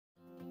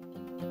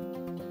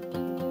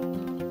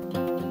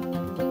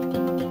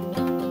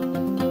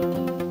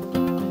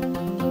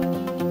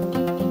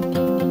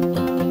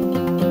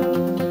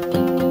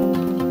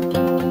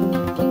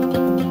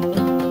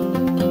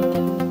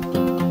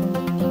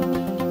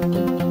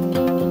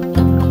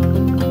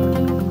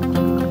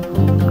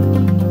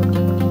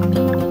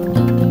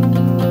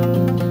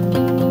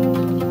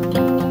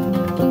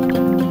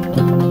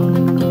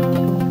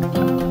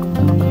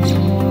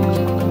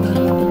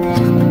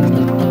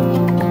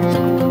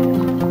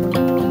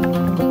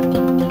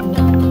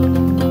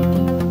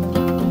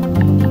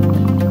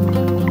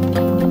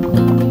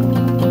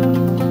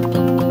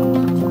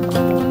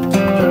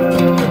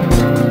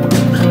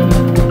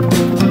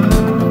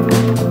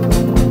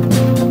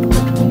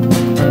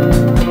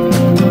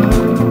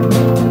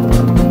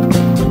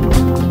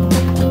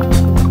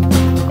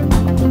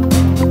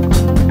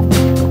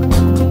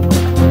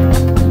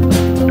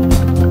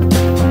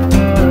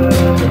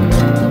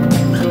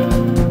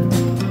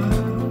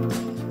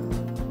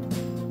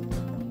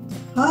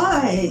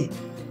Hi,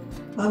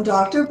 I'm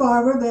Dr.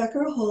 Barbara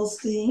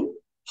Becker-Holstein,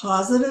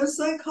 positive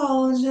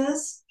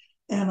psychologist,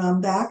 and I'm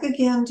back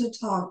again to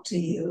talk to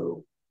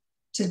you.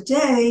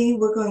 Today,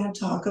 we're going to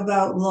talk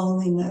about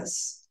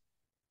loneliness.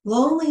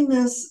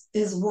 Loneliness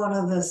is one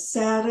of the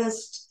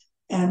saddest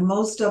and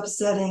most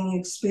upsetting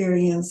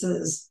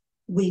experiences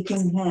we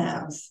can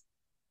have.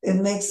 It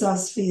makes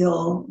us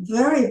feel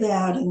very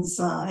bad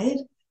inside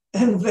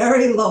and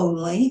very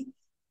lonely,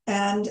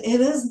 and it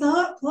is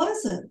not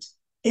pleasant.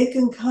 It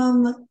can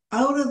come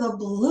out of the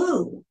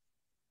blue.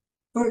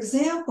 For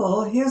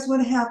example, here's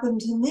what happened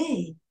to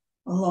me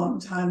a long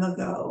time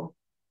ago.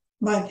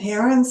 My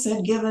parents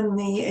had given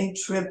me a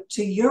trip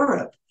to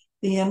Europe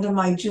the end of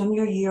my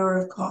junior year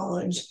of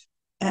college,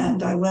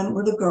 and I went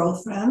with a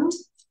girlfriend,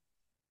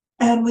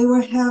 and we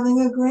were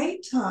having a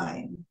great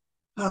time.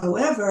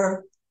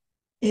 However,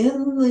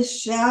 in the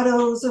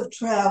shadows of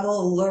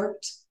travel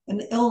lurked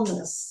an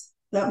illness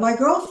that my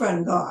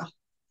girlfriend got,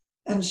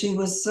 and she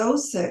was so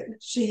sick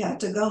she had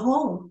to go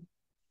home.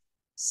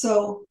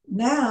 So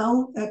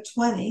now at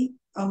 20,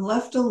 I'm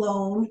left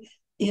alone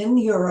in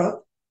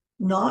Europe,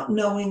 not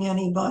knowing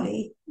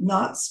anybody,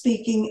 not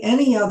speaking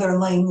any other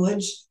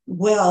language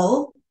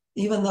well,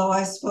 even though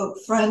I spoke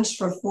French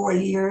for 4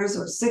 years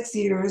or 6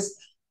 years,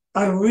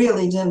 I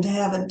really didn't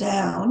have it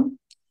down.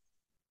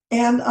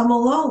 And I'm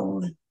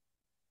alone.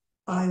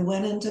 I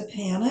went into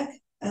panic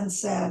and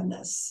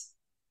sadness.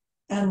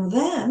 And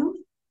then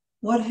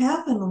what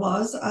happened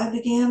was I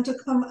began to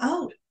come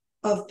out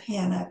of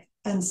panic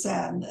and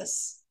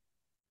sadness.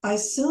 I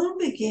soon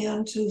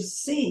began to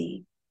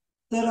see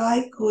that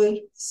I could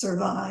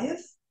survive.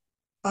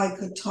 I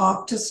could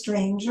talk to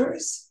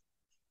strangers.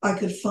 I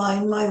could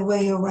find my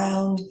way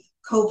around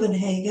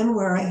Copenhagen,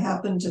 where I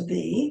happened to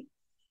be.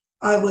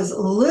 I was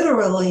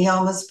literally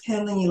almost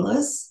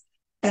penniless,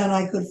 and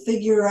I could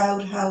figure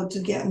out how to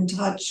get in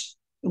touch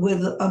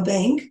with a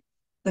bank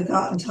that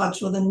got in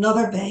touch with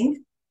another bank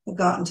that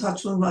got in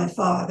touch with my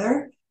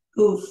father,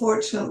 who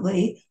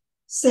fortunately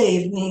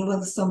saved me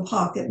with some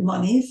pocket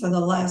money for the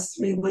last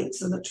 3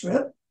 weeks of the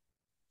trip,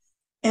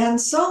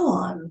 and so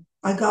on.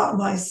 I got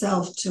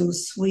myself to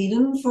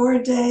Sweden for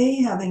a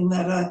day, having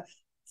met a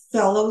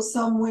fellow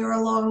somewhere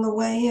along the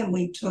way, and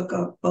we took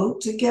a boat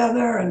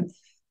together and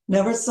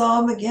never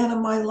saw him again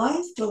in my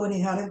life, but when he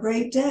had a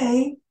great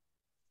day.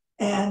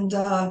 And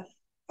I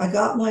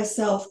got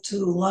myself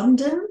to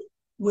London,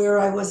 where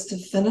I was to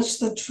finish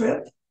the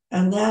trip,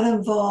 and that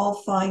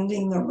involved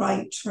finding the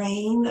right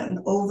train, an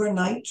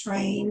overnight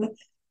train,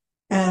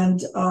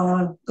 and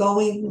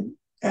going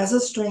as a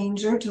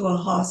stranger to a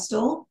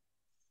hostel.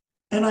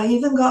 And I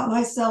even got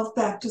myself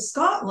back to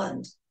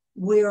Scotland,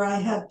 where I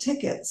had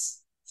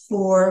tickets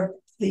for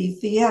the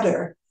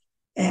theater,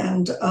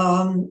 and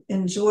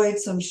enjoyed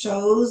some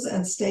shows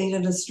and stayed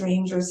at a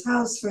stranger's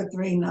house for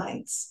 3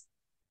 nights.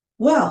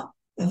 Well,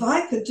 if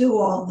I could do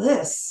all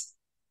this,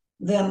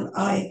 then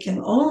I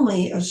can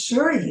only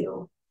assure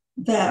you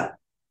that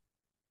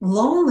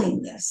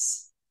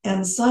loneliness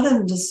and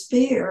sudden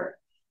despair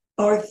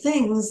are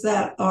things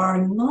that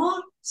are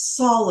not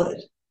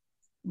solid.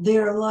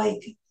 They're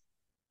like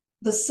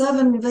the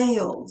seven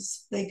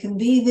veils. They can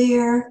be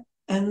there,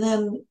 and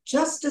then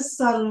just as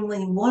suddenly,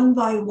 one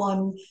by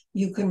one,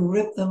 you can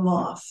rip them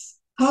off.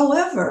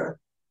 However,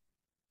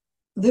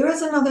 there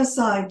is another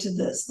side to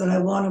this that I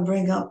want to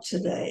bring up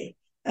today,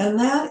 and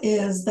that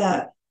is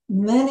that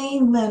many,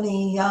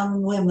 many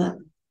young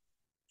women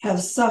have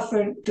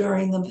suffered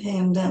during the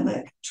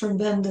pandemic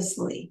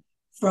tremendously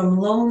from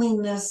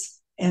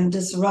loneliness and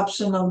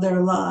disruption of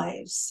their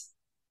lives.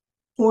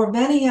 For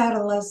many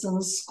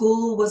adolescents,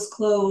 school was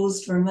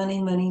closed for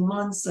many, many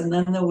months, and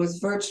then there was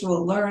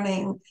virtual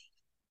learning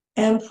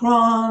and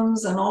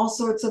proms and all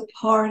sorts of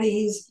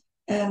parties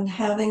and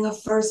having a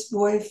first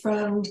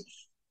boyfriend,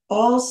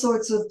 all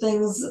sorts of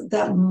things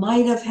that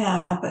might have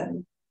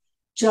happened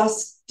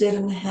just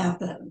didn't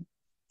happen.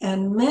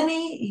 And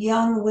many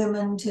young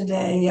women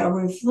today are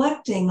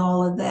reflecting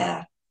all of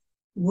that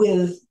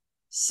with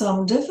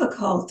some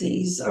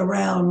difficulties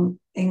around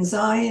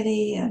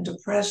anxiety and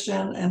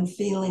depression and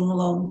feeling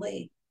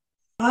lonely.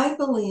 I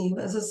believe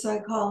as a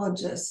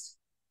psychologist,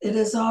 it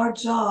is our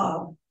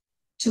job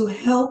to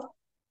help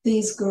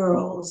these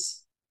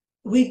girls.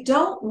 We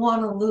don't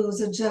want to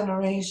lose a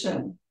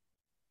generation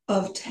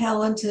of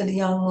talented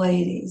young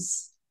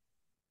ladies.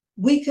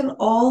 We can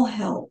all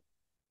help.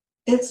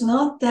 It's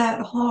not that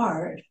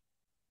hard.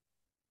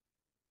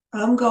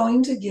 I'm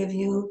going to give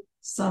you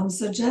some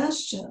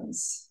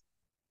suggestions.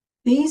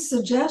 These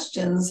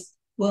suggestions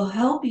will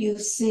help you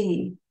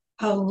see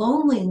how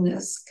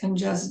loneliness can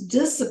just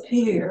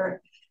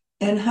disappear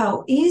and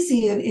how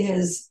easy it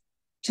is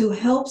to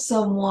help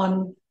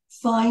someone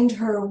find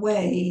her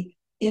way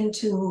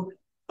into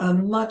a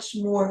much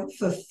more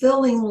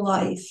fulfilling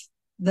life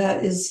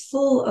that is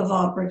full of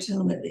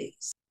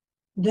opportunities.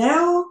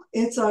 Now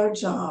it's our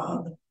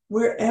job,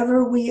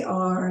 wherever we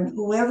are and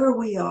whoever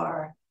we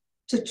are,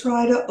 to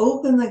try to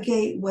open the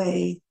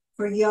gateway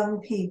for young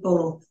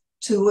people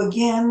to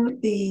again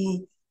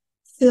be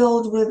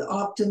filled with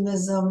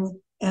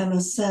optimism and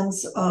a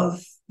sense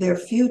of their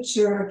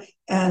future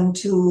and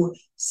to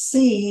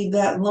see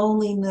that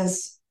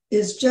loneliness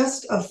is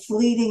just a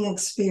fleeting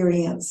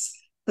experience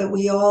that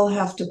we all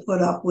have to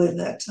put up with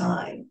at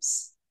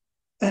times.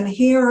 And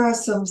here are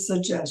some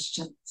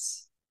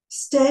suggestions.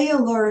 Stay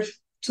alert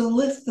to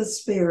lift the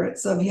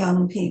spirits of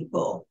young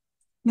people.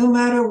 No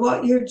matter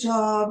what your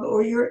job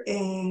or your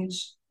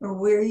age or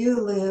where you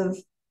live,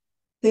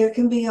 there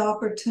can be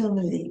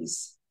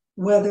opportunities,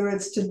 whether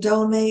it's to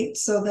donate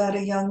so that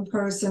a young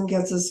person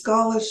gets a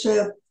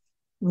scholarship,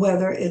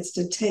 whether it's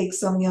to take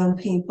some young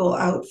people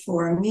out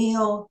for a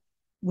meal,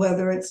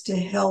 whether it's to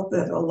help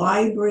at a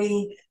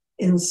library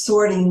in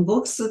sorting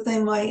books that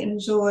they might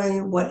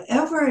enjoy,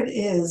 whatever it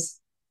is,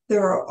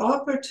 there are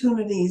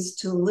opportunities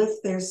to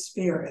lift their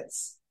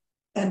spirits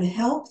and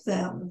help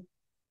them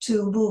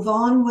to move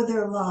on with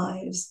their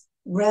lives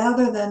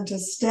rather than to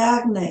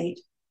stagnate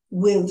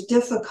with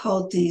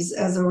difficulties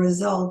as a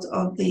result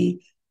of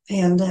the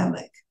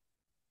pandemic.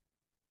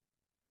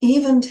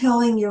 Even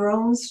telling your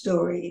own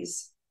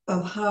stories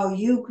of how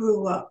you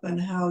grew up and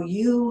how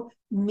you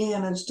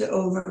managed to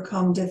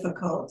overcome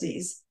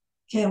difficulties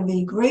can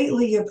be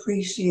greatly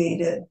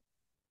appreciated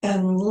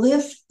and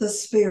lift the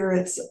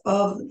spirits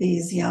of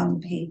these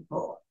young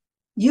people.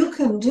 You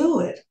can do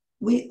it.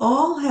 We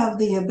all have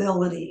the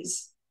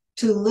abilities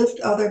to lift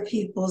other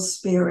people's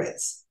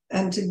spirits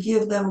and to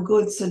give them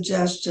good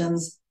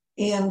suggestions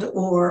and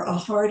or a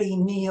hearty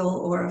meal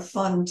or a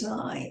fun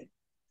time.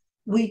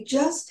 We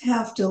just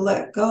have to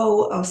let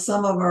go of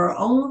some of our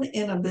own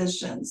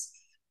inhibitions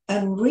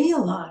and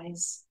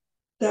realize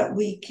that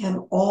we can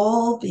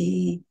all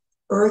be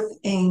earth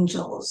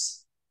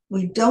angels.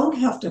 We don't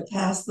have to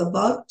pass the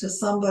buck to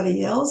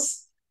somebody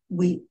else.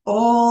 We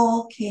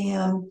all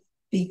can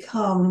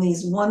become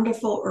these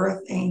wonderful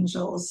earth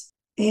angels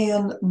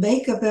and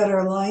make a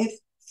better life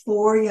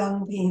for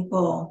young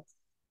people,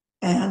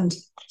 and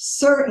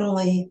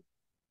certainly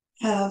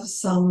have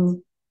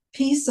some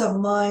peace of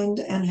mind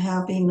and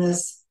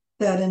happiness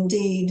that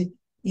indeed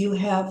you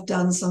have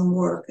done some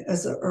work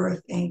as an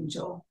earth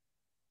angel.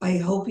 I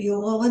hope you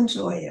will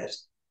enjoy it.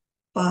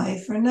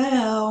 Bye for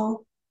now.